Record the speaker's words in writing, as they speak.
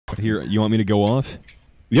Here, you want me to go off?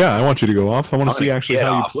 Yeah, I want you to go off. I want to see actually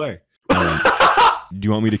how you play. Do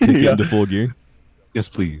you want me to kick it into full gear? Yes,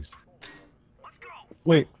 please.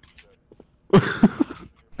 Wait.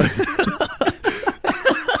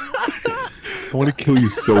 I want to kill you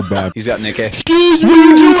so bad. He's got Nick. Excuse me! What are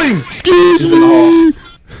you doing? Excuse me!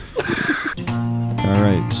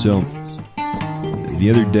 Alright, so the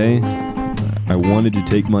other day I wanted to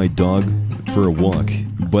take my dog for a walk,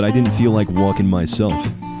 but I didn't feel like walking myself.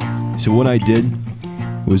 So what I did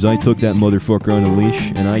was I took that motherfucker on a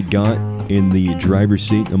leash and I got in the driver's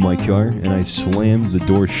seat of my car and I slammed the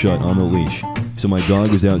door shut on the leash. So my dog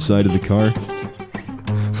was outside of the car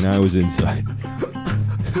and I was inside.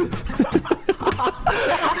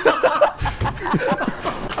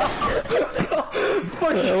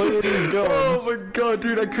 Oh my god,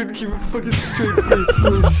 dude, I couldn't keep a fucking straight face.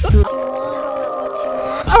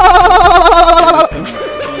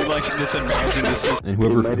 And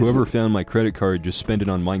whoever found my credit card, just spend it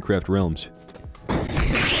on Minecraft Realms.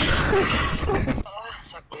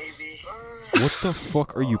 What the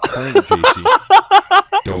fuck are you playing, JC?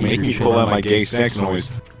 Don't make me pull out my gay sex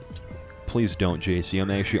noise. Please don't, JC.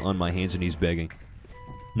 I'm actually on my hands and knees begging.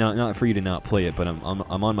 Not for you to not play it, but I'm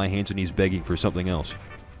on my hands and knees begging for something else.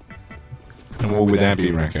 And what would that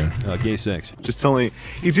be, Raccoon? Gay sex. Just tell me.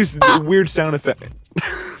 It's just weird sound effect.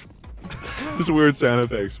 Just weird sound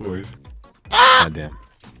effects, boys. God damn.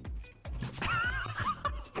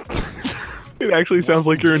 It actually sounds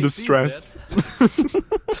like you're in distress.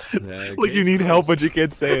 Like you need help, but you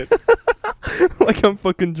can't say it. Like I'm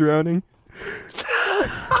fucking drowning.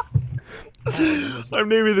 I'm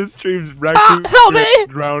naming this stream Raccoon help me!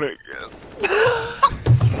 Drowning.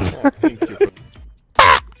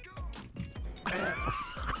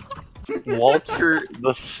 Walter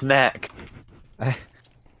the snack. I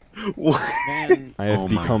have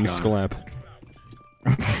become Sclap.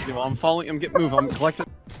 Well, I'm following. I'm getting moved. I'm collecting.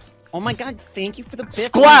 Oh my god! Thank you for the bit.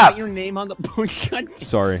 Sclap! Your name on the god.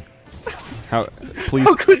 Sorry. Please.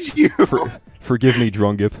 How could you? Forgive me,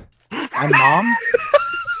 Drungip. Mom?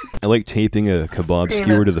 I like taping a kebab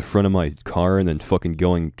skewer to the front of my car and then fucking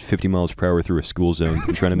going 50 miles per hour through a school zone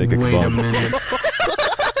and trying to make a kebab. Wait a minute.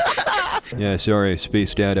 Yeah, sorry, I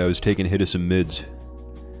spaced out. I was taking a hit of some mids.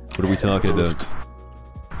 What are we talking about?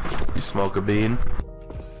 You smoke a bean?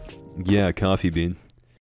 Yeah, a coffee bean.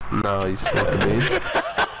 No, you smoke a bean.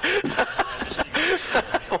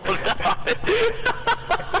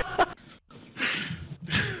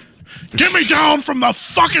 Get me down from the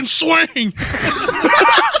fucking swing!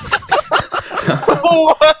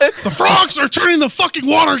 What? The frogs are turning the fucking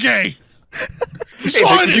water gay! The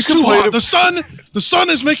slide is too hot! The sun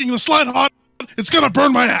is making the slide hot! It's gonna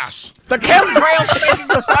burn my ass! The chemtrails making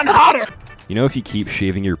the sun hotter. You know if you keep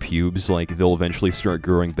shaving your pubes, like, they'll eventually start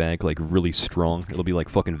growing back, like, really strong? It'll be like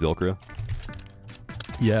fucking Velcro.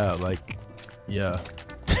 Yeah, like... Yeah.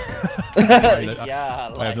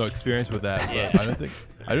 Yeah, I have no experience with that, but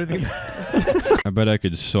I don't think I bet I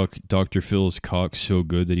could suck Dr. Phil's cock so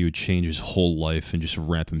good that he would change his whole life and just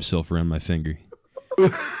wrap himself around my finger.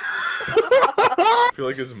 I feel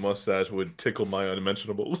like his mustache would tickle my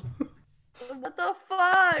unmentionables. What the fuck?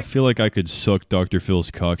 I feel like I could suck Dr.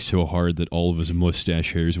 Phil's cock so hard that all of his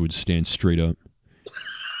mustache hairs would stand straight up.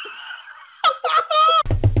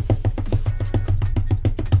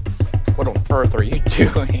 What on earth are you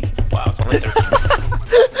doing? Wow, it's only 13.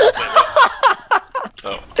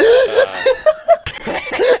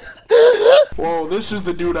 Whoa, this is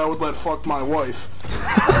the dude I would let fuck my wife.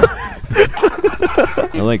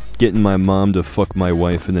 I like getting my mom to fuck my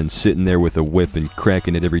wife and then sitting there with a whip and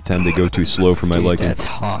cracking it every time they go too slow for my liking. That's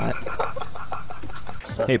hot.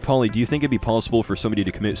 Hey, Polly, do you think it'd be possible for somebody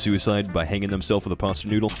to commit suicide by hanging themselves with a pasta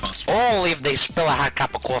noodle? Only if they spill a hot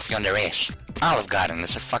cup of coffee on their ass. Olive Garden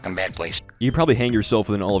is a fucking bad place. You could probably hang yourself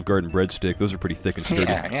with an Olive Garden breadstick. Those are pretty thick and sturdy.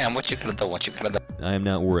 Yeah, what you coulda done, what you coulda done. I am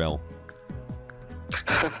not well.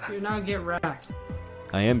 You're not get wrecked.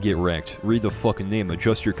 I am get wrecked. Read the fucking name.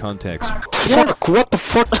 Adjust your contacts. Fuck, what the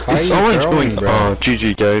fuck is Orange doing? Oh,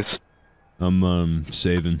 GG guys. I'm,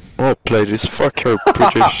 saving. Oh, play this. Fuck your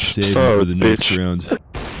British Saving son for of the a next bitch. round.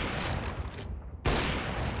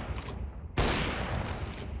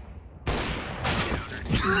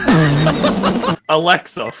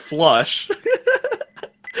 Alexa, flush.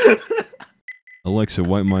 Alexa,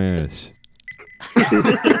 wipe my ass.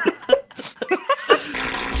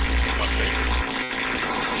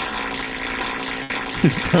 It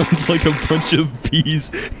sounds like a bunch of bees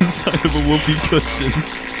inside of a whoopee cushion.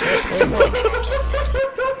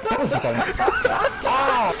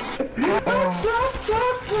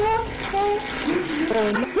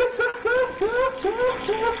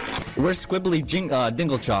 Where's Squibbly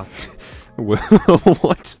Dinglechalk?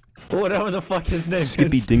 What? Whatever the fuck his name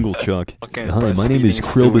Skippy is. Dinglechalk. Hi, my name is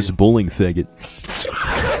Krillbus Bowling Faggot.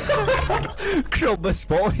 Krillbus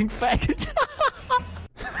Bowling Faggot.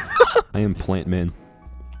 I am Plant Man.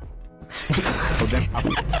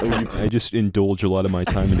 I just indulge a lot of my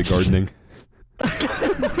time into gardening.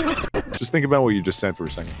 Just think about what you just said for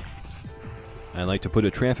a second. I like to put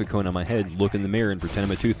a traffic cone on my head, look in the mirror, and pretend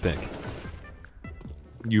I'm a toothpick.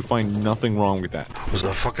 You find nothing wrong with that. Was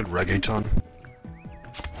that fucking reggaeton?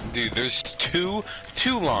 Dude, there's too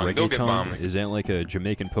long. Go get bomb. Is that like a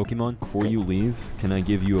Jamaican Pokemon? Before you leave, can I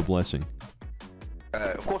give you a blessing?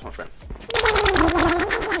 Of course, my friend.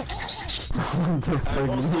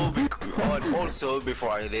 Also,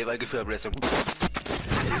 before I leave, I give you a blessing.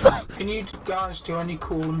 Can you guys do any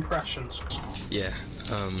cool impressions? Yeah.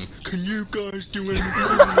 Can you guys do anything?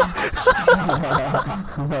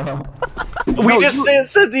 We just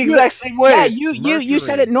said the exact same way. Yeah, you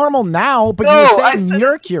said it normal now, but No, you were I saying said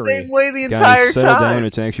Mercury. it the same way the entire Guys, settle time. down,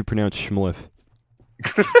 it's actually pronounced Schmliff.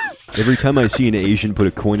 Every time I see an Asian put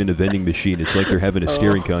a coin in a vending machine, it's like they're having a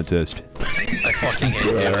staring contest. I fucking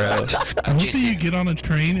hate it. I hope that you get on a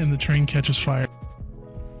train and the train catches fire.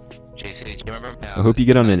 JC, do you remember? I hope you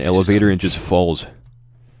get on an elevator and just falls.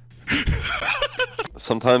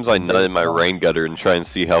 Sometimes I nut in my rain gutter and try and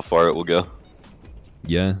see how far it will go.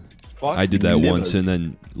 Yeah, Fuck I did that you, once, and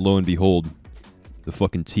then, lo and behold, the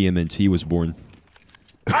fucking TMNT was born.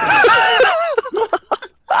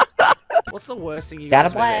 What's the worst thing you've Got a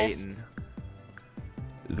ever blast. eaten?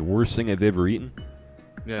 The worst thing I've ever eaten?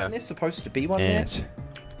 Yeah. Isn't there supposed to be one Ass.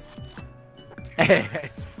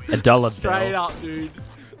 Ass. $1 Straight bill. up, dude.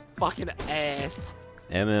 Fucking ass.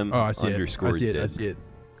 MM Oh, I see it. underscore I see it. dead. I see it.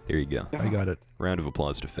 There you go. I got it. Round of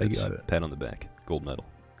applause to Fitz. got it. Pat on the back. Gold medal.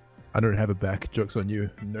 I don't have a back. Joke's on you,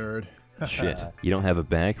 nerd. Shit. You don't have a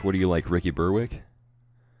back? What are you, like Ricky Berwick?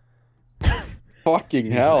 Fucking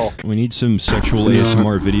hell. We need some sexual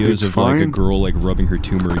ASMR videos of like a girl like rubbing her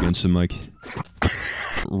tumor against the mic.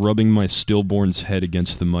 Rubbing my stillborn's head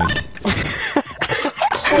against the mic.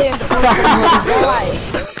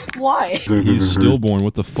 Why? He's stillborn,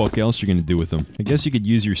 what the fuck else are you gonna do with him? I guess you could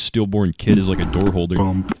use your stillborn kid as like a door holder,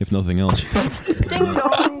 if nothing else. Ding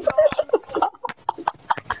dong.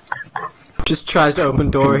 Just tries to open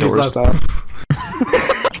door. He's like.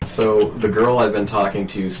 So the girl I've been talking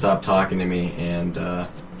to stopped talking to me, and I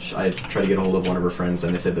tried to get a hold of one of her friends,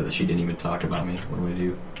 and they said that she didn't even talk about me. What do I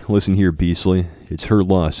do? Listen here, Beastly. It's her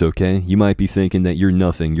loss, okay? You might be thinking that you're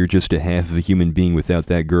nothing, you're just a half of a human being without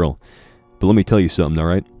that girl. But let me tell you something,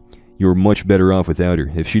 alright? You're much better off without her.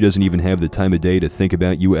 If she doesn't even have the time of day to think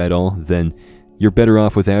about you at all, then you're better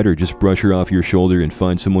off without her. Just brush her off your shoulder and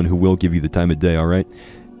find someone who will give you the time of day, alright?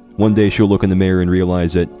 One day she'll look in the mirror and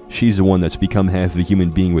realize that she's the one that's become half of a human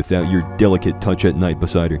being without your delicate touch at night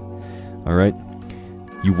beside her. Alright?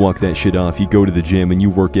 You walk that shit off, you go to the gym, and you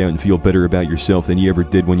work out and feel better about yourself than you ever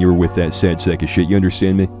did when you were with that sad sack of shit. You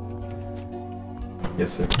understand me?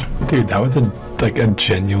 Yes, sir. Dude, that was a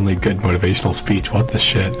genuinely good motivational speech. What the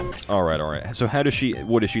shit? Alright. So how does she,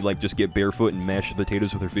 what does she like, just get barefoot and mash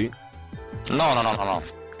potatoes with her feet? No.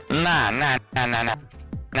 Nah.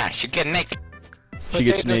 Nah, she get naked. She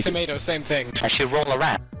gets naked. Tomato, same thing. And she roll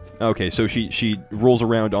around. Okay, so she rolls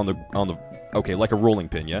around on the, okay, like a rolling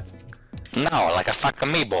pin, yeah? No, like a fucking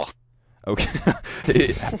meatball.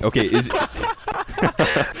 Okay. Okay, is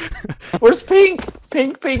Where's Pink?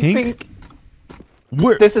 Pink.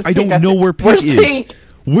 Where? This is I Pink. don't know where Pink Where's is. Pink?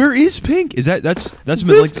 Where is Pink? Is that's This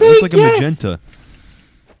like Pink, that's like a yes. magenta.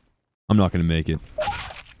 I'm not gonna make it.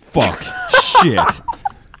 Fuck. Shit.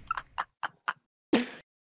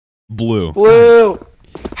 Blue. Blue.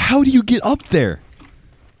 How do you get up there?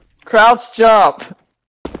 Crouch jump.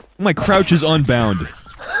 My crouch is unbound.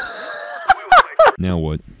 Now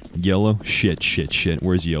what? Yellow? Shit.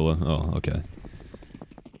 Where's yellow? Oh, okay.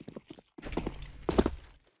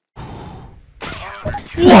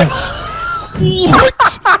 What?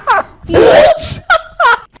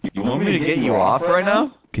 You want me to get you off right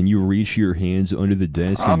now? Can you reach your hands under the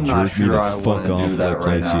desk I'm and not jerk me sure the I fuck wanna off do that like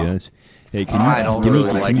right now. ICS? Hey, I can don't you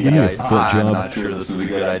really like give me a the foot idea. job? I'm not sure this is a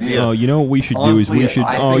good idea. Oh, you know what we should do Honestly, is we should.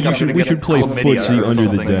 I Oh, think I'm you should. gonna We get should a play chlamydia footsie or under the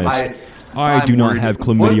something. desk. I do not have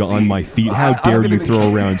chlamydia on my feet. How dare you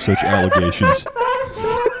throw around such allegations?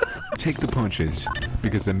 Take the punches,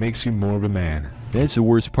 because it makes you more of a man. That's the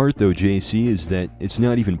worst part, though, JC, is that it's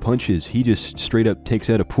not even punches. He just straight up takes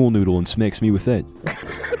out a pool noodle and smacks me with that.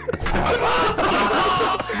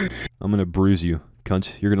 I'm gonna bruise you,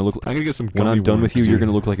 cunt. You're gonna look. I'm gonna get some. When I'm done with you, you're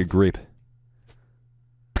gonna look like a grape.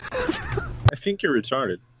 I think you're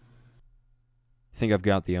retarded. Think I've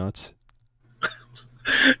got the odds?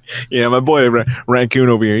 Yeah, my boy Raccoon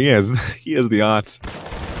over here. He has the odds.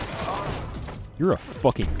 You're a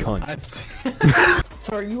fucking cunt.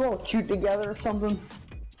 So are you all cute together or something?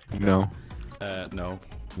 No. No.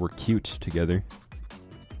 We're cute together.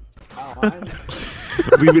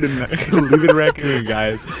 leave it in Raccoon,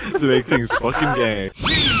 guys, to make things fucking gay.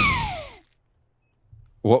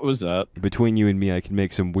 What was that? Between you and me, I can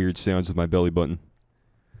make some weird sounds with my belly button.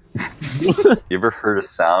 You ever heard a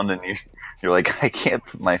sound and you're like, I can't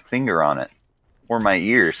put my finger on it, or my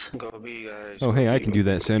ears? Oh hey, I can do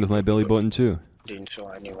that sound with my belly button too.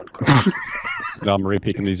 No, I'm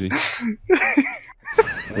repeating easy.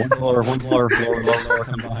 One's lower, lower,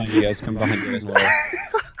 come behind you guys, lower.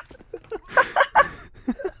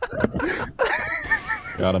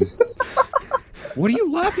 Got him. What are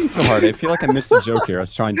you laughing so hard? I feel like I missed the joke here. I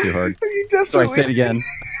was trying too hard. So I say it again.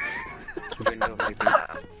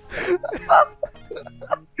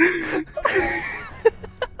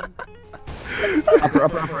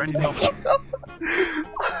 Upper, I need help.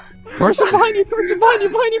 Carson behind you, Carson behind you,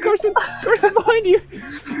 Carson! Carson behind you!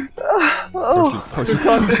 Carson,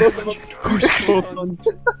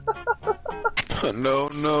 No,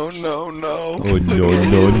 no, no, no. Oh no,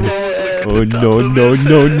 no, no. Oh no, no,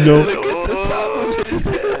 no, no.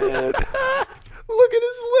 Look at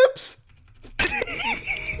his lips.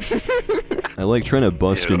 I like trying to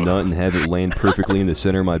bust a nut and have it land perfectly in the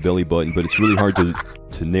center of my belly button, but it's really hard to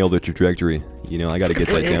nail the trajectory. You know, I gotta get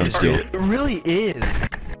that down still. It really is.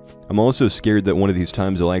 I'm also scared that one of these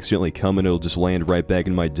times I'll accidentally come and it'll just land right back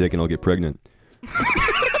in my dick and I'll get pregnant.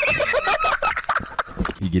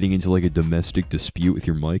 You getting into like a domestic dispute with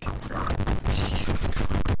your mic?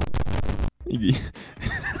 You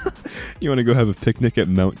wanna go have a picnic at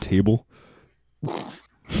Mount Table?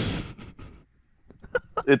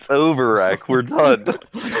 It's over, Rack. We're done.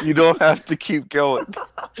 You don't have to keep going.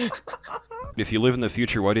 If you live in the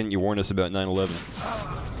future, why didn't you warn us about 9/11?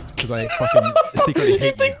 Because I fucking secretly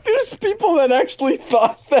hate you. think there's people that actually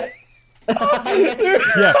thought that?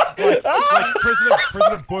 Yeah, like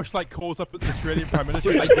President Bush like calls up the Australian Prime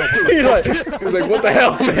Minister. Like, He was like, "What the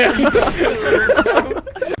hell, man?"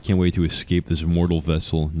 Can't wait to escape this mortal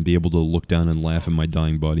vessel and be able to look down and laugh at my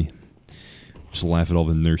dying body. Just laugh at all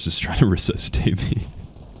the nurses trying to resuscitate me.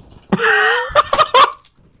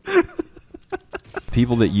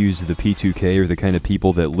 People that use the P2K are the kind of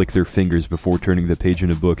people that lick their fingers before turning the page in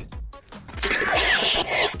a book.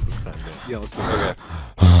 Yeah, let's do it.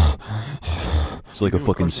 It's like a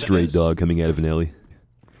fucking stray dog coming out of an alley.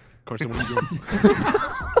 Carson, what are you doing?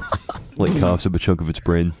 Like coughs up a chunk of its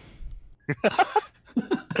brain.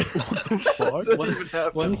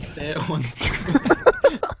 One stare, one.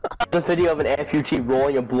 The video of an amputee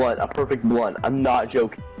rolling a blunt, a perfect blunt. I'm not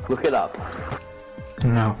joking. Look it up.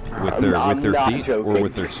 No. With their feet joking. or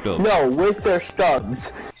with their stubs? No, with their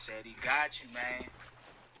stubs. Said he got you, man.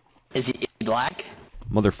 Is he black?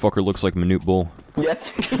 Motherfucker looks like Manute Bull.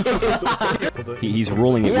 Yes. He's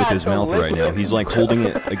rolling it with his mouth right now. He's like holding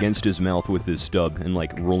it against his mouth with his stub and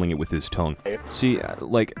like rolling it with his tongue. See,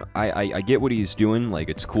 like, I get what he's doing, like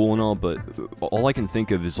it's cool and all, but all I can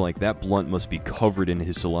think of is like that blunt must be covered in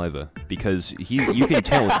his saliva. Because you can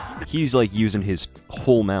tell he's like using his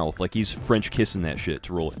whole mouth, like he's French kissing that shit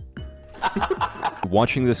to roll it.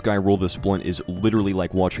 Watching this guy roll this blunt is literally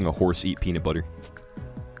like watching a horse eat peanut butter.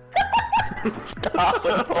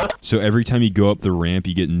 So every time you go up the ramp,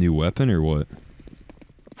 you get a new weapon, or what?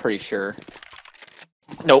 Pretty sure.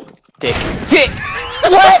 Nope. Dick. Dick!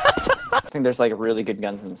 What?! I think there's like really good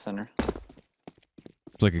guns in the center.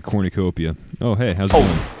 It's like a cornucopia. Oh, hey, how's it going?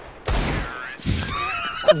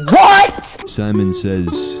 What?! Simon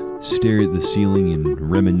says, stare at the ceiling and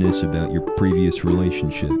reminisce about your previous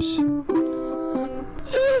relationships.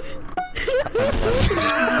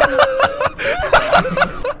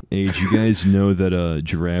 Hey, did you guys know that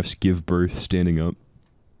giraffes give birth standing up?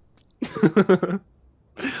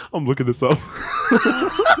 I'm looking this up.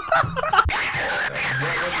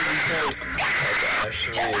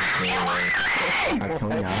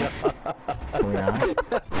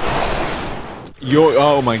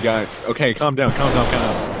 Oh my god. Okay, calm down, calm down, calm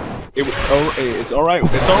down. It's alright,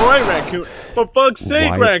 Raccoon. For fuck's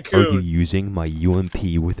sake, Raccoon! Why are you using my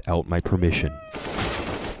UMP without my permission?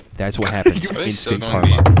 That's what happens. Instant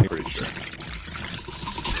karma.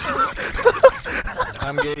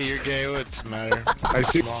 I'm gay, you're gay, what's the matter? I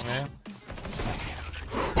see. Long hair?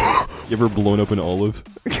 You ever blown up an olive?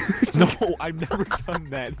 No, I've never done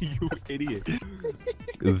that, you idiot.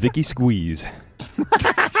 Vicky Squeeze.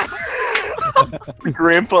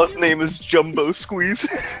 Grandpa's name is Jumbo Squeeze.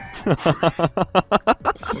 I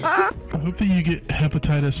hope that you get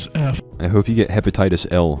hepatitis F. I hope you get hepatitis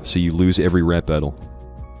L, so you lose every rap battle.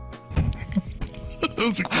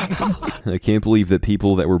 those again. I can't believe that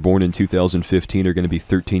people that were born in 2015 are going to be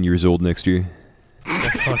 13 years old next year.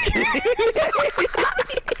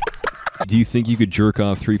 Do you think you could jerk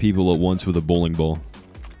off 3 people at once with a bowling ball?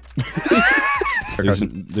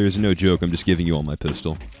 There's no joke. I'm just giving you all my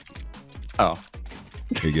pistol. Oh.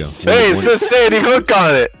 There you go. Hey, it says Sandy Hook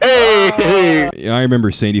on it. Hey! Yeah, I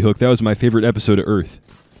remember Sandy Hook. That was my favorite episode of Earth.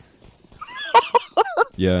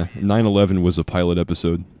 Yeah, 9/11 was a pilot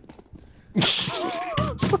episode.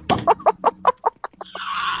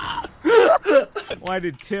 Why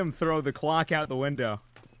did Tim throw the clock out the window?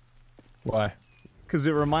 Why? Because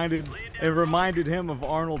it reminded him of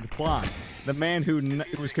Arnold Clock, the man who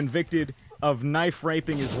was convicted of knife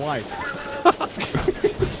raping his wife.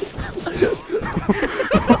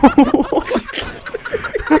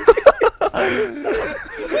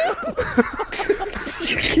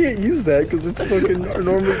 You can't use that because it's fucking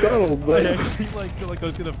Norm Macdonald. But I actually feel like I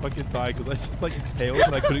was gonna fucking die because I just exhaled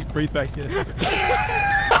and I couldn't breathe back in.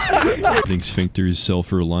 I think sphincters sell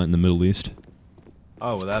for a lot in the Middle East.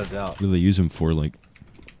 Oh, without a doubt. What do they use them for? Like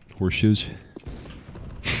horseshoes?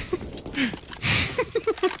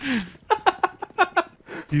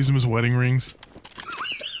 Use them as wedding rings.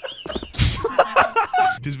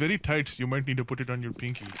 It is very tight, so you might need to put it on your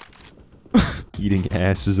pinky. Eating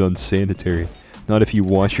ass is unsanitary. Not if you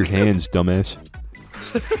wash your hands, dumbass.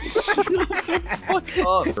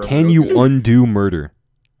 Can you undo murder?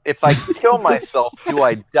 If I kill myself, do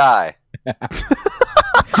I die?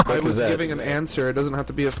 I was giving an answer. It doesn't have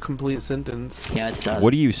to be a complete sentence. Yeah, it does.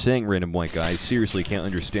 What are you saying, random white guy? I seriously can't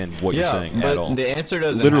understand what you're saying at all. The answer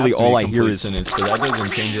doesn't Literally have to all be I hear complete is sentence, so that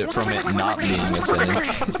doesn't change it from it not being a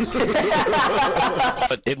sentence.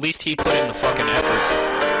 But at least he put in the fucking effort.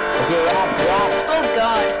 Oh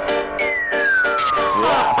god.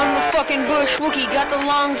 I'm a fucking bush Wookie, got the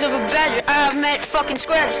lungs of a badger. I've met fucking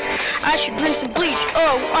squares. I should drink some bleach.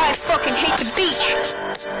 Oh, I fucking hate the beach.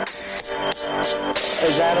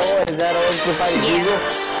 Is that all? Is that all to fight Google?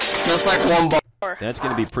 Just like one bar. That's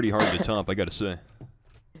gonna be pretty hard to top, I gotta say.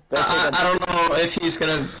 I don't know if he's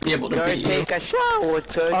gonna be able to beat you. Take a shower,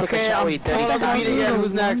 take a shower. What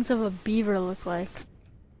Who's the next? lungs of a beaver look like?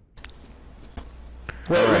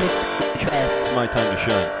 Wait, let me try. It's my time to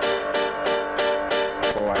shine.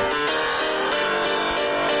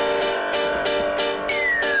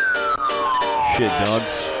 Shit, dog.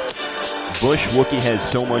 Bush Wookie has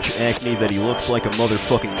so much acne that he looks like a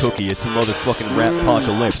motherfucking cookie. It's a motherfucking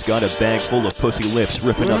rap-pocalypse. Got a bag full of pussy lips,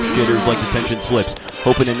 ripping up jitters like detention slips.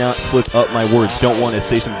 Hoping to not slip up my words, don't want to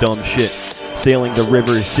say some dumb shit. Sailing the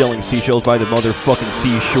river, selling seashells by the motherfucking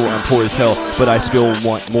seashore. I'm poor as hell, but I still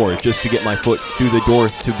want more. Just to get my foot through the door,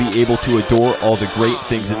 to be able to adore all the great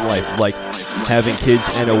things in life, like having kids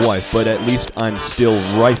and a wife. But at least I'm still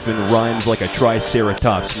rife in rhymes like a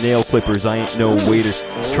triceratops. Nail clippers, I ain't no waiter,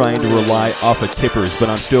 trying to rely off of tippers. But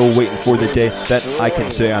I'm still waiting for the day that I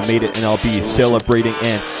can say I made it, and I'll be celebrating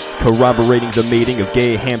and corroborating the mating of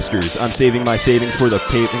gay hamsters. I'm saving my savings for the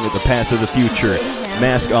paving of the path of the future.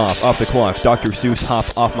 Mask off the clock. Dr. Seuss, hop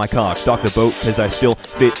off my cock. Dock the boat, cause I still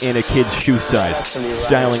fit in a kid's shoe size.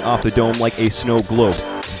 Styling off the dome like a snow globe.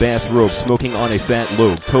 Bathrobe, smoking on a fat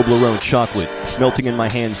lobe. Toblerone chocolate, melting in my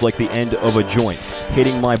hands like the end of a joint.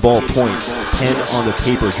 Hitting my ballpoint, pen on the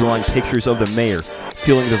paper, drawing pictures of the mayor.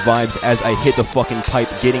 Feeling the vibes as I hit the fucking pipe,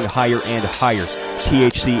 getting higher and higher.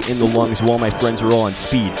 THC in the lungs while my friends are all on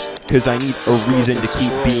speed. Cause I need a reason to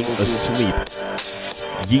keep being asleep.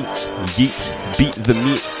 Yeet, yeet, beat the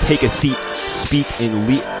meat, take a seat, speak and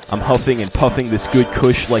leap. I'm huffing and puffing this good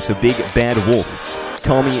kush like the big bad wolf.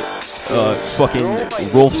 Call me, fucking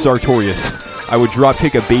Rolf Sartorius. I would drop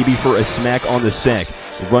kick a baby for a smack on the sack.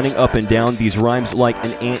 Running up and down these rhymes like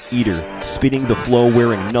an anteater. Spitting the flow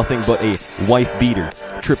wearing nothing but a wife beater.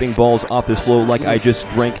 Tripping balls off this flow like I just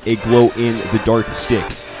drank a glow in the dark stick.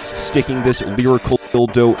 Sticking this lyrical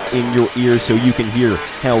dildo in your ear so you can hear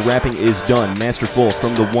how rapping is done. Masterful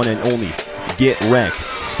from the one and only. Get wrecked.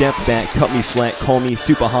 Step back, cut me slack, call me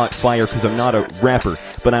super hot fire cause I'm not a rapper.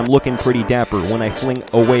 But I'm looking pretty dapper when I fling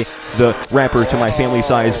away the wrapper to my family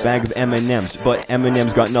size bag of M&Ms. But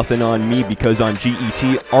M&M's got nothing on me because I'm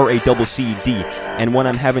GETRACCD. And when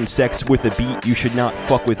I'm having sex with a beat, you should not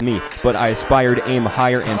fuck with me. But I aspire to aim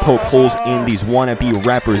higher and poke holes in these wannabe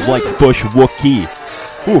rappers like Bush Wookie.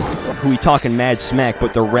 Whew, we talking mad smack,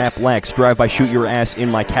 but the rap lacks. Drive by, shoot your ass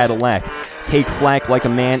in my Cadillac. Take flack like a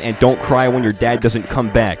man and don't cry when your dad doesn't come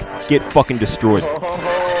back. Get fucking destroyed.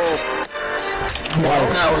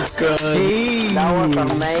 That was good. That was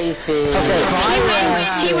amazing. Okay,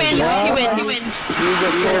 he wins. He wins.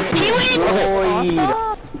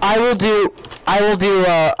 I will do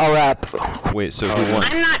a rap. Wait, so who won?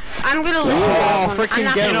 I'm not. I'm gonna lose this one. I'm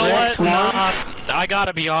not You know what? gonna I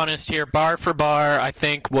gotta be honest here. Bar for bar, I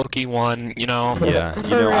think Wookie won. You know. Yeah, you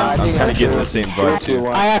know, I'm kind of getting the same vibe too.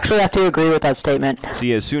 I actually have to agree with that statement.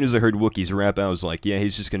 See, as soon as I heard Wookie's rap, I was like, yeah,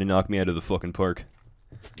 he's just gonna knock me out of the fucking park.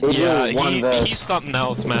 Yeah, he's something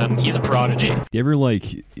else, man. He's a prodigy. You ever like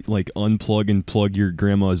unplug and plug your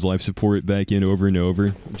grandma's life support back in over and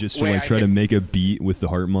over, just to like try to make a beat with the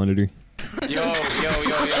heart monitor? Yo.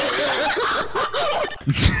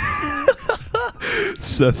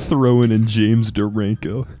 Seth Rowan and James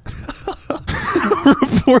Duranko.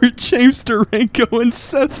 Report James Duranko and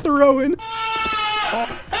Seth Rowan.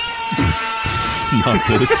 Not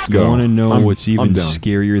this. Go. You want to know I'm what's even down.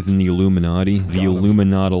 scarier than the Illuminati? The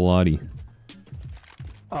Illuminati.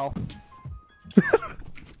 Oh.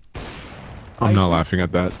 I'm not laughing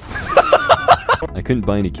at that. I couldn't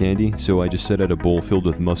buy any candy, so I just set out a bowl filled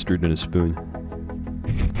with mustard and a spoon.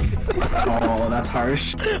 Oh, that's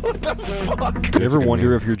harsh. What the fuck? You ever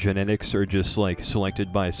wonder if your genetics are just like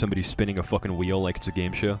selected by somebody spinning a fucking wheel like it's a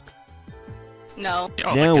game show? No.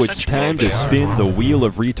 Now it's time to spin the wheel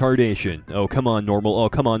of retardation. Oh, come on, normal. Oh,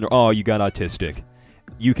 come on. Oh, you got autistic.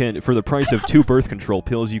 You can, for the price of 2 birth control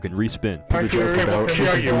pills, you can respin.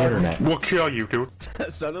 We'll kill you, dude.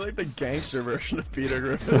 That sounded like the gangster version of Peter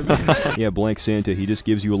Griffin. Yeah, Blank Santa, he just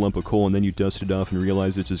gives you a lump of coal and then you dust it off and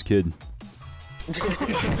realize it's his kid.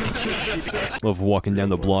 Love walking down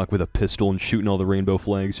the block with a pistol and shooting all the rainbow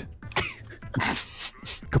flags.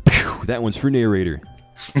 Kapew! That one's for narrator.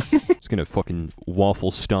 He's gonna fucking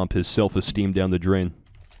waffle stomp his self-esteem down the drain.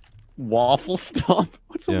 Waffle stomp?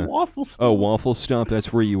 What's a waffle stomp? Oh, waffle stomp,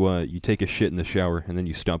 that's where you take a shit in the shower and then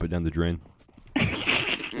you stomp it down the drain.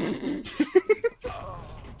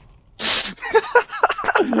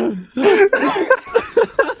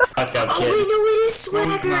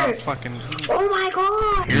 Oh my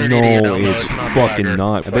god! No, it's fucking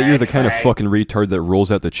not. I bet you're the kind of fucking retard that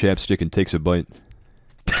rolls out the chapstick and takes a bite.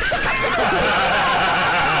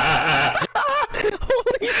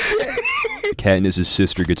 Katniss's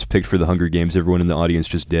sister gets picked for the Hunger Games, everyone in the audience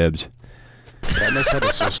just dabs.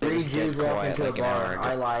 Three Jews walked into a bar.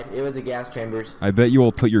 I lied. It was the gas chambers. I bet you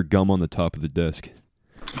all put your gum on the top of the desk.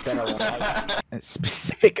 Then I lied. A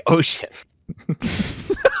specific ocean.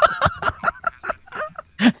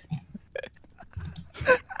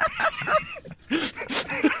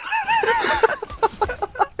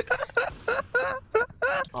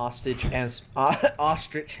 Ostrich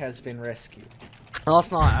has been rescued.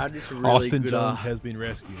 That's not. I just really Austin good, Jones has been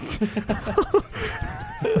rescued.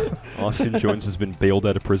 Austin Jones has been bailed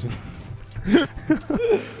out of prison. A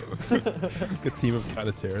team of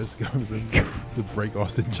Catateras comes in to break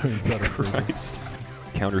Austin Jones out of prison.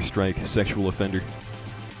 Counter-Strike, sexual offender.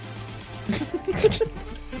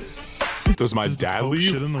 Does my dad leave?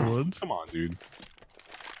 Shit in the woods? Come on, dude.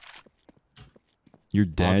 Your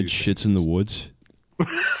dad shits in the woods?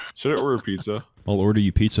 Should I order pizza? I'll order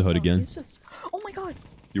you Pizza Hut again. Oh my god.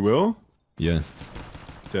 You will? Yeah.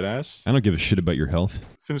 Dead ass? I don't give a shit about your health.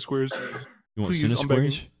 Cinesquares. You want Please,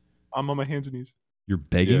 Cinesquares? I'm on my hands and knees. You're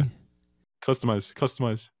begging? Yeah.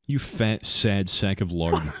 Customize. You fat, sad sack of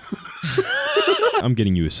lard. I'm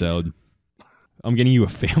getting you a salad. I'm getting you a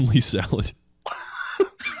family salad.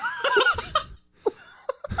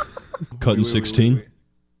 Cut in 16? Wait.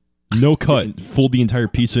 No cut. Fold the entire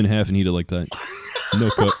pizza in half and eat it like that. No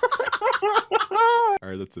cut.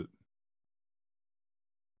 Alright, that's it.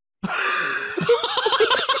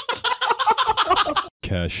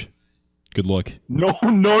 Cash. Good luck. No,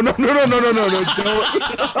 don't.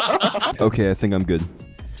 Okay, I think I'm good.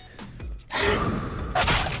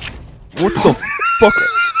 What the fuck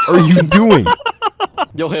are you doing?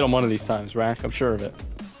 You'll hit him one of these times, Rack. I'm sure of it.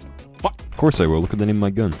 Of course I will. Look at the name of my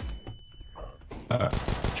gun.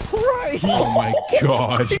 Right. Oh my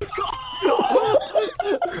god.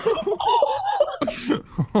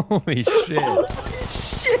 Holy shit.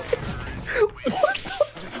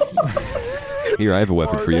 Here, I have a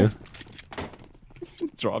weapon for you.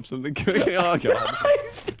 Drop something quick. Oh god.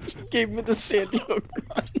 Gave me the Sandy Hook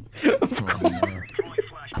gun.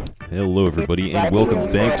 Hello, everybody, and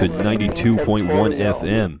welcome back to 92.1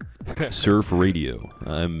 FM, Surf Radio.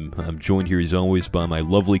 I'm joined here as always by my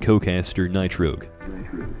lovely co-caster Nitrog.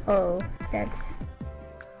 Oh, that's.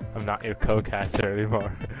 I'm not your co-caster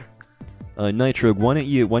anymore. Nitrog, why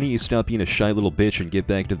don't you stop being a shy little bitch and get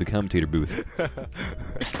back to the commentator booth?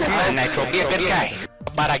 Nitro, be a good guy.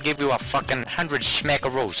 How about I give you a fucking 100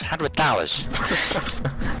 smackaroos,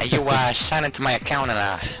 $100. And you sign into my account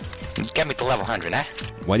and get me to level 100, eh?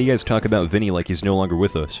 Why do you guys talk about Vinny like he's no longer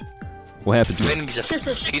with us? What happened to him? He's a good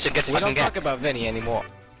fucking guy. We don't talk about Vinny anymore.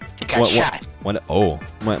 He got shot. What? Oh,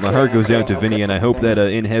 my heart goes out to Vinny, and I hope that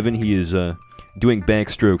in heaven he is doing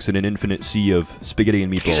backstrokes in an infinite sea of spaghetti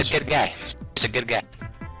and meatballs. He's a good guy. He's a good guy.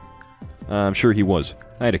 I'm sure he was.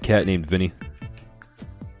 I had a cat named Vinny.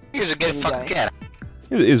 He was a good fucking cat.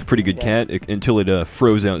 It was a pretty good cat until it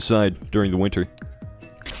froze outside during the winter.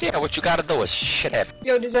 Yeah, what you gotta do is shithead.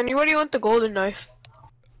 Yo, does anybody want the golden knife?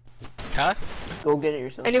 Huh? Go get it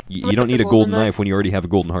yourself. You don't need a golden knife when you already have a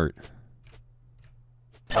golden heart.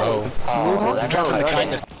 Oh, that's not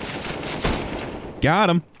kindness. Got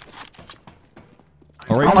him.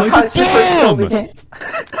 All right, Oh my God, damn!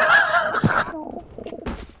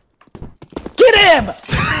 Get him!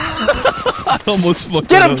 I almost fucked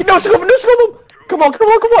Get him! up. No, scoop him! No, scoop him! Come on, come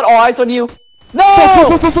on, come on! All eyes on you!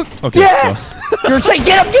 No! Fuck. Okay, Yes! You're saying,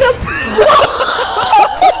 get him! Get him!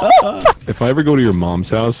 If I ever go to your mom's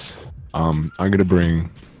house, I'm gonna bring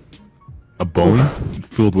a bone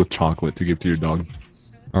filled with chocolate to give to your dog.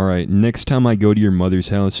 Alright, next time I go to your mother's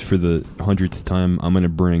house for the 100th time, I'm gonna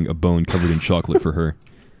bring a bone covered in chocolate for her.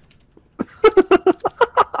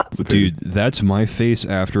 Dude, that's my face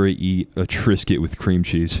after I eat a Triscuit with cream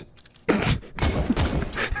cheese. I'm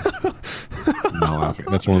not laughing.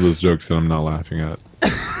 That's one of those jokes that I'm not laughing at.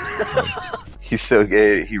 He's so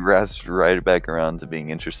gay, he wraps right back around to being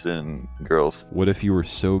interested in girls. What if you were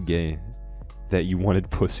so gay that you wanted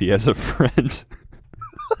pussy as a friend?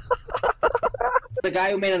 The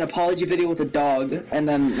guy who made an apology video with a dog, and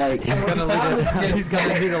then like He's gonna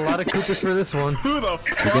need a lot of Coopers for this one. Who the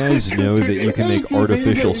fuck? You guys know that you can make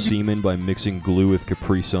artificial semen by mixing glue with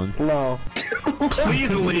Capri Sun? No.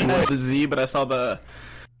 Please leave the Z, but I saw the...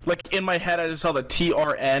 Like, in my head, I just saw the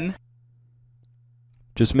TRN.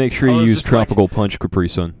 Just make sure you use Tropical Punch Capri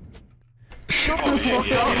Sun.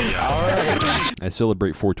 I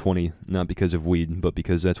celebrate 420, not because of weed, but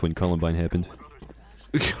because that's when Columbine happened.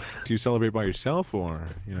 Do you celebrate by yourself, or,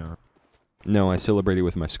 you know? No, I celebrated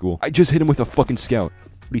with my school. I just hit him with a fucking scout.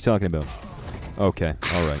 What are you talking about? Okay,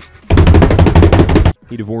 alright.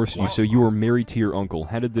 He divorced you, so you were married to your uncle.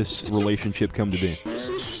 How did this relationship come to be? He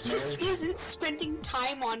just wasn't spending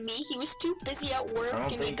time on me. He was too busy at work,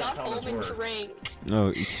 and he got home and drank.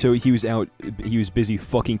 Oh, so he was busy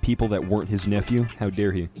fucking people that weren't his nephew? How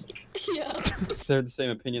dare he? Yeah. They're the same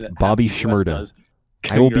opinion that Bobby Schmurda.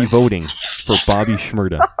 I will be voting for Bobby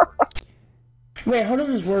Schmurda. Wait, how does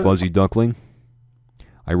this work? Fuzzy Duckling.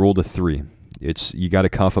 I rolled a 3. You gotta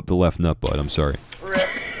cough up the left nut butt, I'm sorry.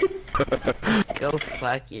 Go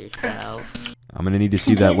fuck yourself. I'm gonna need to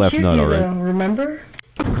see that left nut, alright? Remember?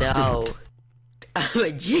 No. I'm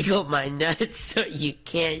gonna jiggle my nuts so you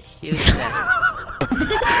can't shoot them.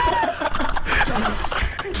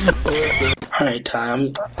 Alright,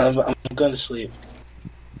 Tom. I'm going to sleep.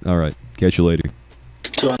 Alright, catch you later.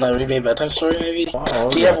 Do you want that remade bedtime story, maybe?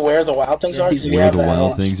 Do you have Where the Wild Things Are? Where the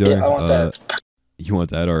Wild Things Are? Yeah, I want that. You want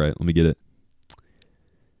that? Alright, let me get it.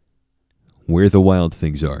 Where the Wild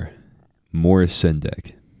Things Are. Morris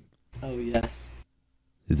Sendak. Oh, yes.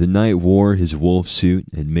 The knight wore his wolf suit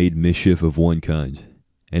and made mischief of one kind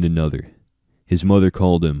and another. His mother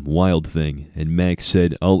called him Wild Thing, and Max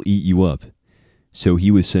said, "I'll eat you up." So he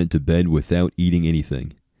was sent to bed without eating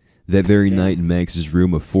anything. That very night in Max's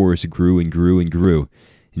room, a forest grew and grew and grew,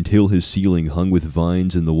 until his ceiling hung with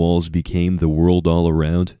vines and the walls became the world all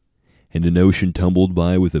around. And an ocean tumbled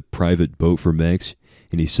by with a private boat for Max,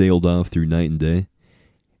 and he sailed off through night and day,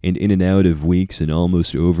 and in and out of weeks and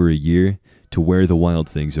almost over a year, to where the wild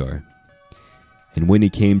things are. And when he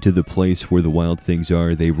came to the place where the wild things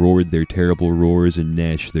are, they roared their terrible roars and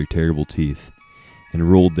gnashed their terrible teeth,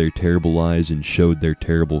 and rolled their terrible eyes and showed their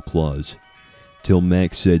terrible claws, till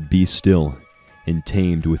Max said, "Be still," and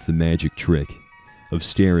tamed with the magic trick of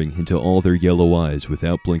staring into all their yellow eyes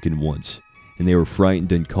without blinking once, and they were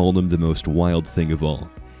frightened and called him the most wild thing of all,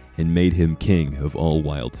 and made him king of all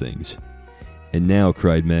wild things. "And now,"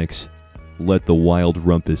 cried Max, "let the wild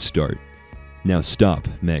rumpus start." "Now stop,"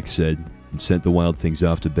 Max said, and sent the wild things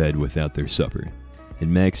off to bed without their supper.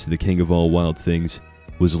 And Max, the king of all wild things,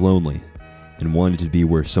 was lonely, and wanted to be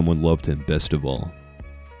where someone loved him best of all.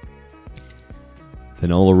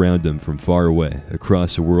 Then all around him, from far away,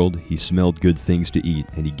 across the world, he smelled good things to eat,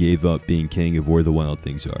 and he gave up being king of where the wild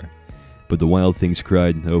things are. But the wild things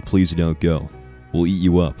cried, "Oh, please don't go. We'll eat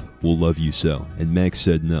you up. We'll love you so." And Max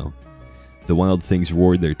said no. The wild things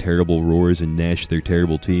roared their terrible roars and gnashed their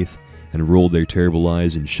terrible teeth, and rolled their terrible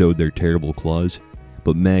eyes and showed their terrible claws.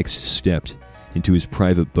 But Max stepped into his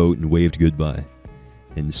private boat and waved goodbye,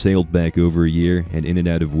 and sailed back over a year, and in and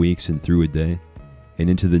out of weeks, and through a day, and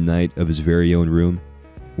into the night of his very own room,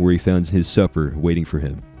 where he found his supper waiting for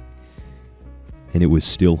him. And it was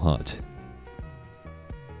still hot.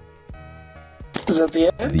 Is that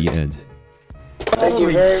the end? The end.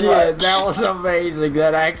 Holy shit, that was amazing.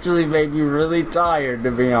 That actually made me really tired,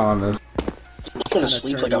 to be honest. I'm gonna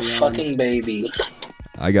sleep like a fucking baby.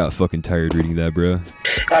 I got fucking tired reading that, bro.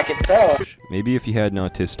 I can tell. Maybe if you had an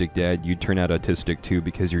autistic dad, you'd turn out autistic too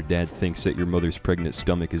because your dad thinks that your mother's pregnant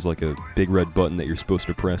stomach is like a big red button that you're supposed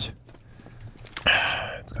to press.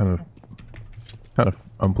 It's kind of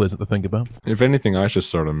unpleasant to think about. If anything, I should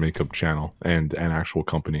start a makeup channel and an actual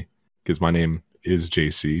company because my name is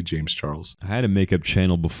JC, James Charles. I had a makeup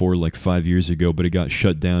channel before like 5 years ago, but it got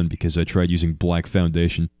shut down because I tried using black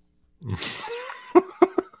foundation.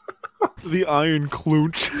 The Iron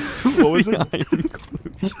Klooch. What was it? Iron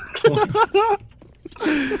Klooch.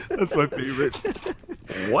 That's my favorite.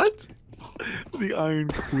 What? The Iron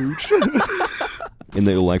Klooch. In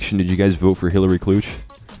the election, did you guys vote for Hillary Klooch?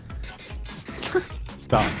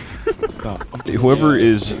 Stop. Stop. Whoever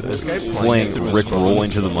is playing Rick Roll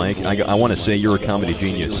into the mic, I want to say you're a comedy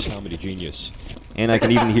genius. And I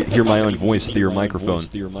can even hear my own voice through your microphone.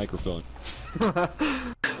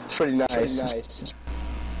 It's pretty nice.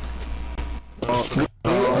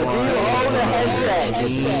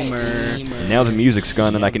 Now the music's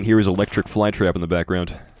gone and I can hear his electric flytrap in the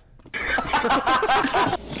background.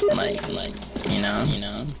 Like, you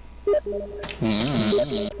know.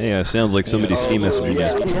 Yeah, sounds like somebody's Steam messaging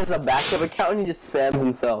Yeah, you. he has a backup account and he just spams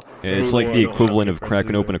himself. Yeah, it's like the equivalent of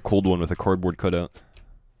cracking open a cold one with a cardboard cutout.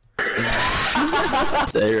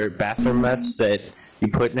 There are bathroom mats that you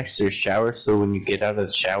put next to your shower, so when you get out of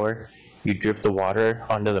the shower, you drip the water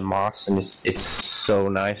onto the moss, and it's so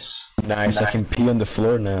nice. Nice, I can pee on the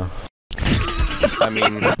floor now. I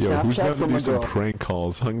mean, yo, who's down to do some prank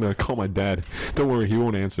calls? I'm gonna call my dad. Don't worry, he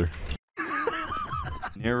won't answer.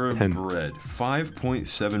 Narrow bread,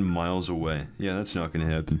 5.7 miles away. Yeah, that's not gonna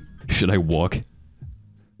happen. Should I walk?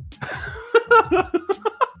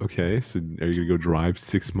 Okay, so are you gonna go drive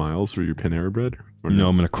 6 miles for your Panera Bread? Or No,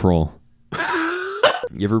 I'm gonna crawl.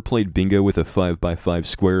 You ever played bingo with a 5x5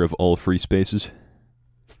 square of all free spaces?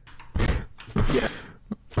 Yeah.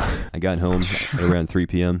 I got home at around 3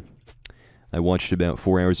 p.m. I watched about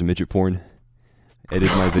 4 hours of midget porn,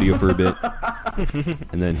 edited my video for a bit,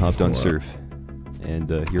 and then hopped on Surf. And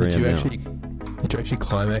here I am now. Did you actually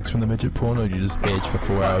climax from the midget porn, or did you just edge for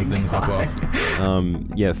 4 hours then hop off?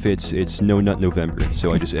 Yeah, it's No Nut November,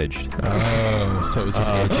 so I just edged. Oh, so it was just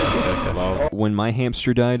edge. Okay. When my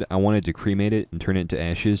hamster died, I wanted to cremate it and turn it into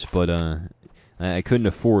ashes, but I couldn't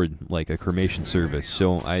afford like a cremation service,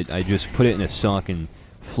 so I just put it in a sock and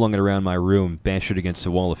flung it around my room, bashed it against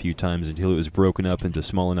the wall a few times until it was broken up into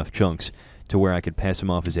small enough chunks to where I could pass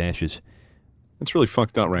him off as ashes. That's really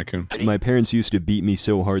fucked up, Raccoon. My parents used to beat me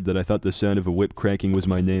so hard that I thought the sound of a whip cracking was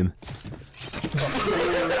my name.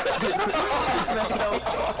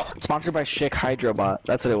 Sponsored by Schick Hydrobot.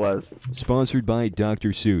 That's what it was. Sponsored by Dr.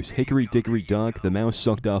 Seuss. Hickory dickory dock, the mouse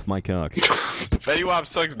sucked off my cock. Fetty Wap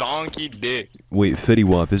sucks donkey dick. Wait, Fetty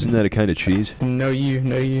Wap, isn't that a kind of cheese? No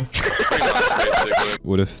you.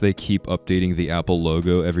 What if they keep updating the Apple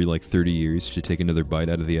logo every like 30 years to take another bite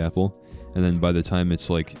out of the apple? And then by the time it's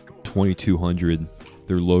like 2200,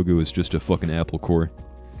 their logo is just a fucking apple core.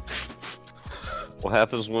 What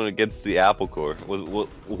happens when it gets the apple core?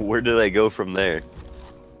 Where do they go from there?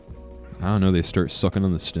 I don't know, they start sucking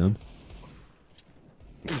on the stem.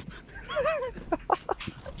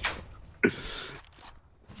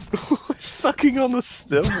 Sucking on the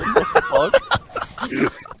stem? What the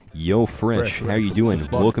fuck? Yo, Fresh, how you doing?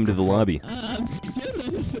 Welcome to the lobby. I'm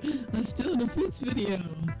still in a Fitz video.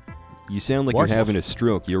 You sound like you're having a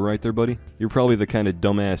stroke. You alright there, buddy? You're probably the kind of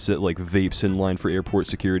dumbass that like vapes in line for airport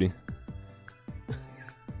security.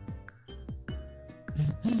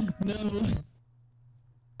 No.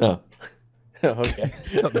 Oh. Okay.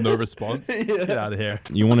 No response? Yeah. Get out of here.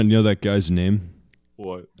 You want to know that guy's name?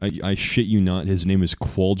 What? I shit you not, his name is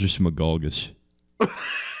Qualgus Magalgus.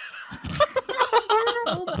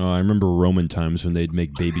 I remember Roman times when they'd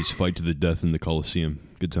make babies fight to the death in the Colosseum.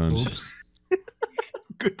 Good times. Oops.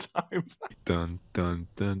 Good times. Dun dun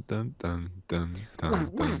dun dun dun dun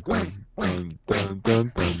dun dun dun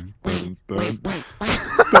dun dun dun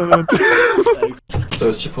dun dun. So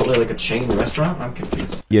is Chipotle like a chain restaurant? I'm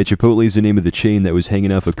confused. Yeah, Chipotle is the name of the chain that was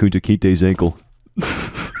hanging off of Kunta Kite's ankle.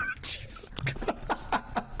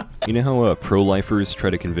 You know how pro-lifers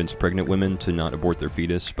try to convince pregnant women to not abort their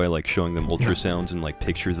fetus by like showing them ultrasounds and like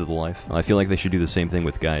pictures of the life? I feel like they should do the same thing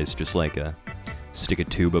with guys, just like stick a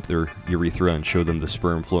tube up their urethra and show them the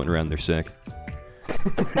sperm floating around their sack.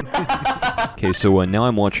 Okay, so now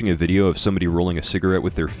I'm watching a video of somebody rolling a cigarette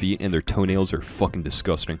with their feet and their toenails are fucking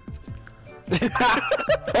disgusting.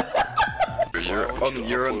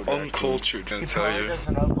 You're an uncultured, I tell you.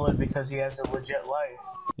 Doesn't upload because he has a legit life.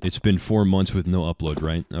 It's been 4 months with no upload,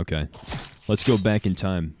 right? Okay. Let's go back in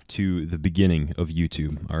time to the beginning of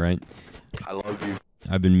YouTube, alright? I love you.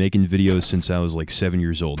 I've been making videos since I was like 7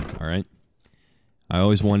 years old, alright? I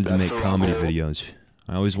always wanted to make comedy videos.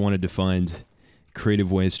 I always wanted to find creative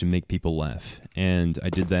ways to make people laugh. And I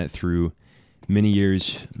did that through many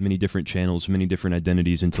years, many different channels, many different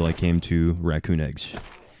identities until I came to RaccoonEggs.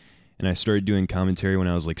 And I started doing commentary when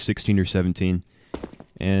I was like 16 or 17.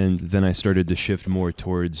 And then I started to shift more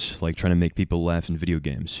towards like trying to make people laugh in video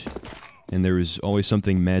games. And there was always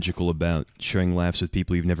something magical about sharing laughs with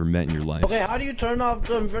people you've never met in your life. Okay, how do you turn off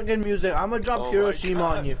the freaking music? I'm gonna drop Hiroshima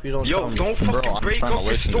on you if you don't Yo, tell me. don't fucking break up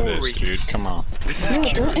the story. Dude, come on.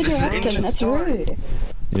 No, don't interrupt him, that's rude.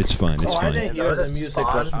 It's fine, it's I fine. didn't hear the music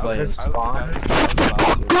was playing.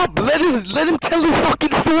 Stop! Let him tell his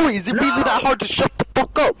fucking stories. It really that hard to shut the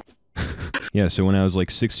fuck up. Yeah, so when I was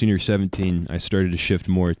like 16 or 17, I started to shift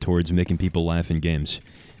more towards making people laugh in games.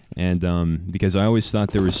 And because I always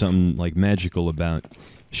thought there was something like magical about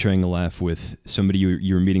sharing a laugh with somebody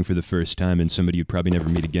you were meeting for the first time and somebody you'd probably never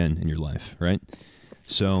meet again in your life, right?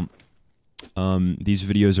 So these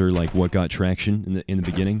videos are like what got traction in the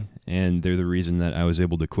beginning, and they're the reason that I was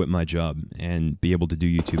able to quit my job and be able to do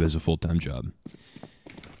YouTube as a full-time job.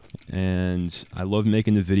 And I loved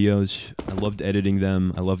making the videos, I loved editing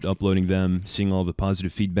them, I loved uploading them, seeing all the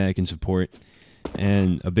positive feedback and support.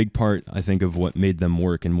 And a big part, I think, of what made them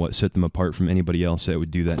work and what set them apart from anybody else that would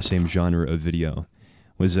do that same genre of video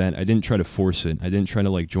was that I didn't try to force it. I didn't try to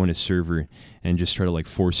like join a server and just try to like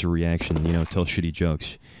force a reaction, you know, tell shitty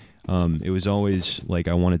jokes. It was always like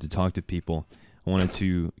I wanted to talk to people. I wanted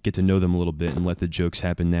to get to know them a little bit and let the jokes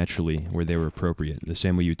happen naturally where they were appropriate, the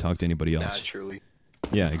same way you talk to anybody else. Naturally.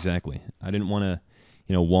 Yeah, exactly. I didn't want to,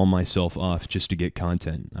 you know, wall myself off just to get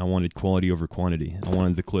content. I wanted quality over quantity. I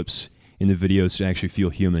wanted the clips in the videos to actually feel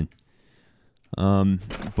human.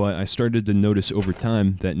 But I started to notice over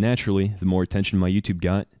time that naturally, the more attention my YouTube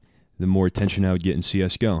got, the more attention I would get in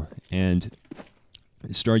CSGO. And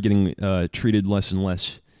it started getting treated less and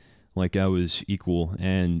less like I was equal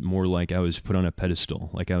and more like I was put on a pedestal,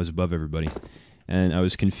 like I was above everybody. And I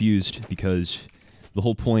was confused because the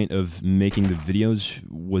whole point of making the videos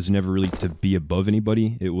was never really to be above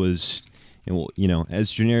anybody. It was, you know,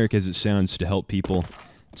 as generic as it sounds, to help people,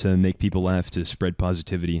 to make people laugh, to spread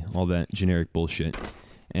positivity, all that generic bullshit.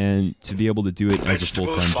 And to be able to do it as a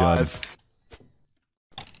full-time job.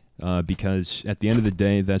 Because at the end of the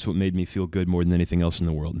day, that's what made me feel good more than anything else in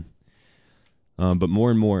the world. But more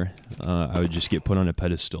and more, I would just get put on a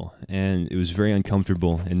pedestal. And it was very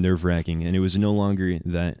uncomfortable and nerve-wracking. And it was no longer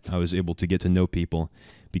that I was able to get to know people,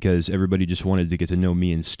 because everybody just wanted to get to know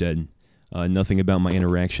me instead. Nothing about my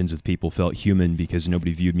interactions with people felt human because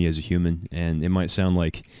nobody viewed me as a human. And it might sound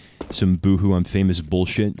like some boohoo I'm famous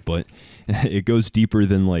bullshit, but it goes deeper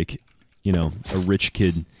than, like, you know, a rich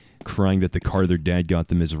kid crying that the car their dad got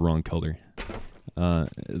them is the wrong color.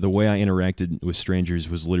 The way I interacted with strangers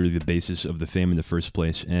was literally the basis of the fame in the first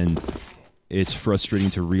place, and it's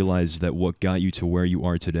frustrating to realize that what got you to where you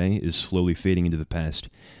are today is slowly fading into the past,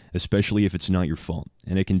 especially if it's not your fault.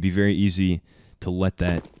 And it can be very easy to let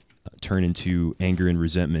that turn into anger and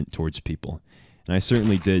resentment towards people. And I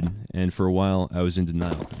certainly did, and for a while I was in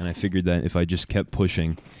denial, and I figured that if I just kept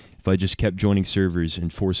pushing, if I just kept joining servers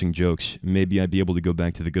and forcing jokes, maybe I'd be able to go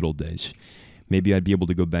back to the good old days. Maybe I'd be able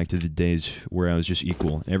to go back to the days where I was just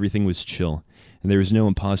equal, everything was chill, and there was no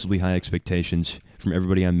impossibly high expectations from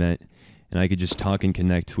everybody I met, and I could just talk and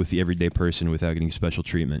connect with the everyday person without getting special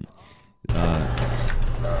treatment,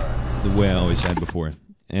 the way I always had before.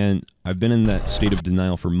 And I've been in that state of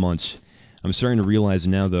denial for months. I'm starting to realize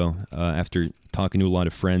now, though, after talking to a lot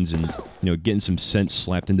of friends and, you know, getting some sense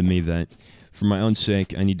slapped into me, that for my own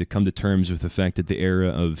sake, I need to come to terms with the fact that the era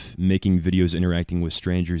of making videos interacting with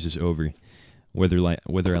strangers is over, whether I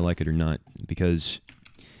like it or not, because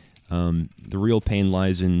the real pain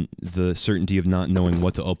lies in the certainty of not knowing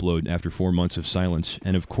what to upload after 4 months of silence.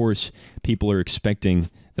 And of course, people are expecting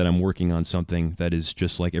that I'm working on something that is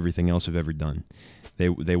just like everything else I've ever done.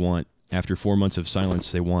 They want, after 4 months of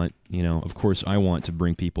silence, they want, you know, of course I want to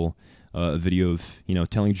bring people a video of, you know,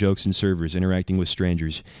 telling jokes in servers, interacting with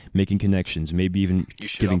strangers, making connections, maybe even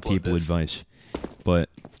giving people advice. But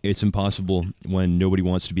it's impossible when nobody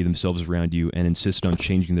wants to be themselves around you and insist on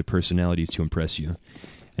changing their personalities to impress you.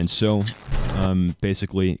 And so,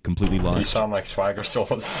 basically completely lost. You sound like Swagger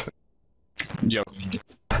Souls. Yep.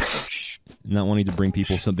 Not wanting to bring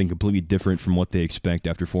people something completely different from what they expect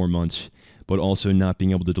after 4 months, but also not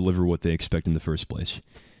being able to deliver what they expect in the first place.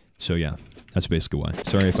 So yeah. That's basically why.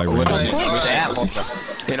 Sorry if I ran.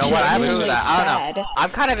 You know what? I don't know. I'm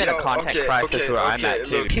kind of in a content crisis where I'm at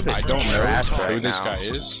too. I don't know who this guy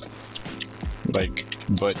is. Like,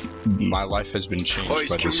 but my life has been changed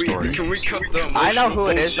by this story. Can we cut the I know who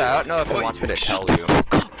it is, but I don't know if I want me to tell you.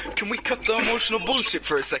 Can we cut the emotional bullshit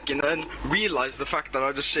for a second and realize the fact that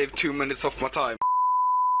I just shaved 2 minutes off my time?